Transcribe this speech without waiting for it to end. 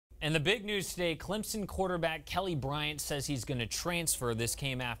And the big news today, Clemson quarterback Kelly Bryant says he's going to transfer. This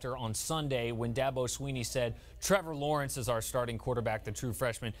came after on Sunday when Dabo Swinney said Trevor Lawrence is our starting quarterback, the true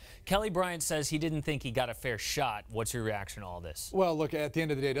freshman. Kelly Bryant says he didn't think he got a fair shot. What's your reaction to all this? Well, look, at the end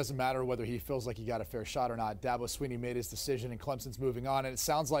of the day, it doesn't matter whether he feels like he got a fair shot or not. Dabo Swinney made his decision, and Clemson's moving on. And it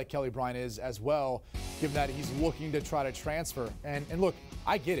sounds like Kelly Bryant is as well, given that he's looking to try to transfer. And look,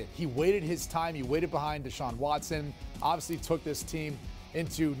 I get it. He waited his time. He waited behind Deshaun Watson, obviously took this team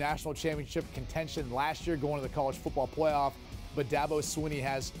into national championship contention last year, going to the college football playoff. But Dabo Swinney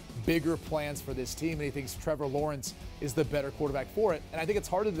has bigger plans for this team, and he thinks Trevor Lawrence is the better quarterback for it. And I think it's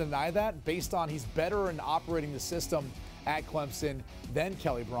hard to deny that based on he's better in operating the system at Clemson than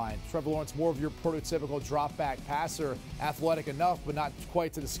Kelly Bryant. Trevor Lawrence, more of your prototypical drop-back passer, athletic enough, but not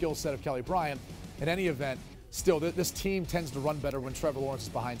quite to the skill set of Kelly Bryant. In any event, still, this team tends to run better when Trevor Lawrence is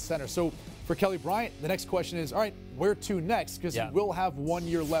behind center. So for Kelly Bryant, the next question is, all right, where to next? Because he will have 1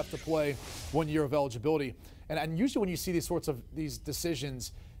 year left to play, 1 year of eligibility. And usually when you see these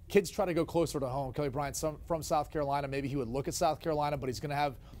decisions, kids try to go closer to home. Kelly Bryant's from South Carolina. Maybe he would look at South Carolina, but he's going to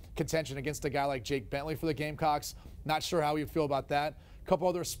have contention against a guy like Jake Bentley for the Gamecocks. Not sure how he'd feel about that. A couple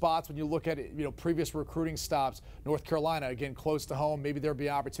other spots when you look at it, previous recruiting stops. North Carolina, again, close to home. Maybe there'd be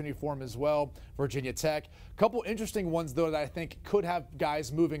an opportunity for him as well. Virginia Tech. A couple interesting ones, though, that I think could have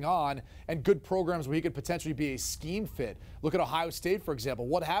guys moving on and good programs where he could potentially be a scheme fit. Look at Ohio State, for example.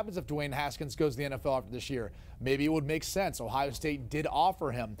 What happens if Dwayne Haskins goes to the NFL after this year? Maybe it would make sense. Ohio State did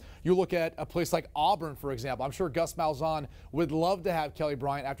offer him. You look at a place like Auburn, for example. I'm sure Gus Malzahn would love to have Kelly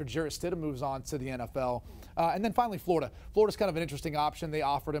Bryant after Jarrett Stidham moves on to the NFL. And then finally, Florida. Florida's kind of an interesting option. They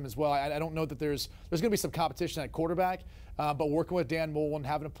offered him as well. I don't know that there's going to be some competition at quarterback, but working with Dan Mullen,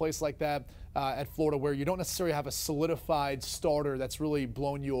 having a place like that at Florida where you don't necessarily have a solidified starter that's really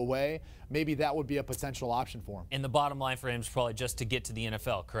blown you away, maybe that would be a potential option for him. And the bottom line for him is probably just to get to the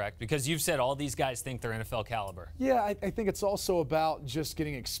NFL, correct? Because you've said all these guys think they're NFL caliber. Yeah, I think it's also about just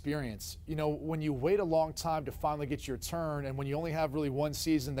getting experience. When you wait a long time to finally get your turn, and when you only have really one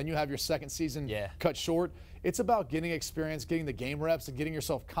season, then you have your second season cut short, it's about getting experience, getting the game reps, and getting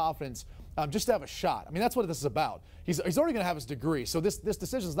yourself confidence just to have a shot. I mean, that's what this is about. He's already going to have his degree, so this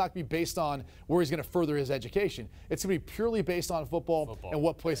decision is not going to be based on where he's going to further his education. It's going to be purely based on football and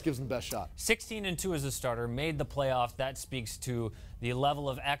what place gives him the best shot. 16-2 as a starter, made the playoff. That speaks to the level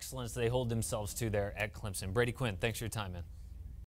of excellence they hold themselves to there at Clemson. Brady Quinn, thanks for your time, man.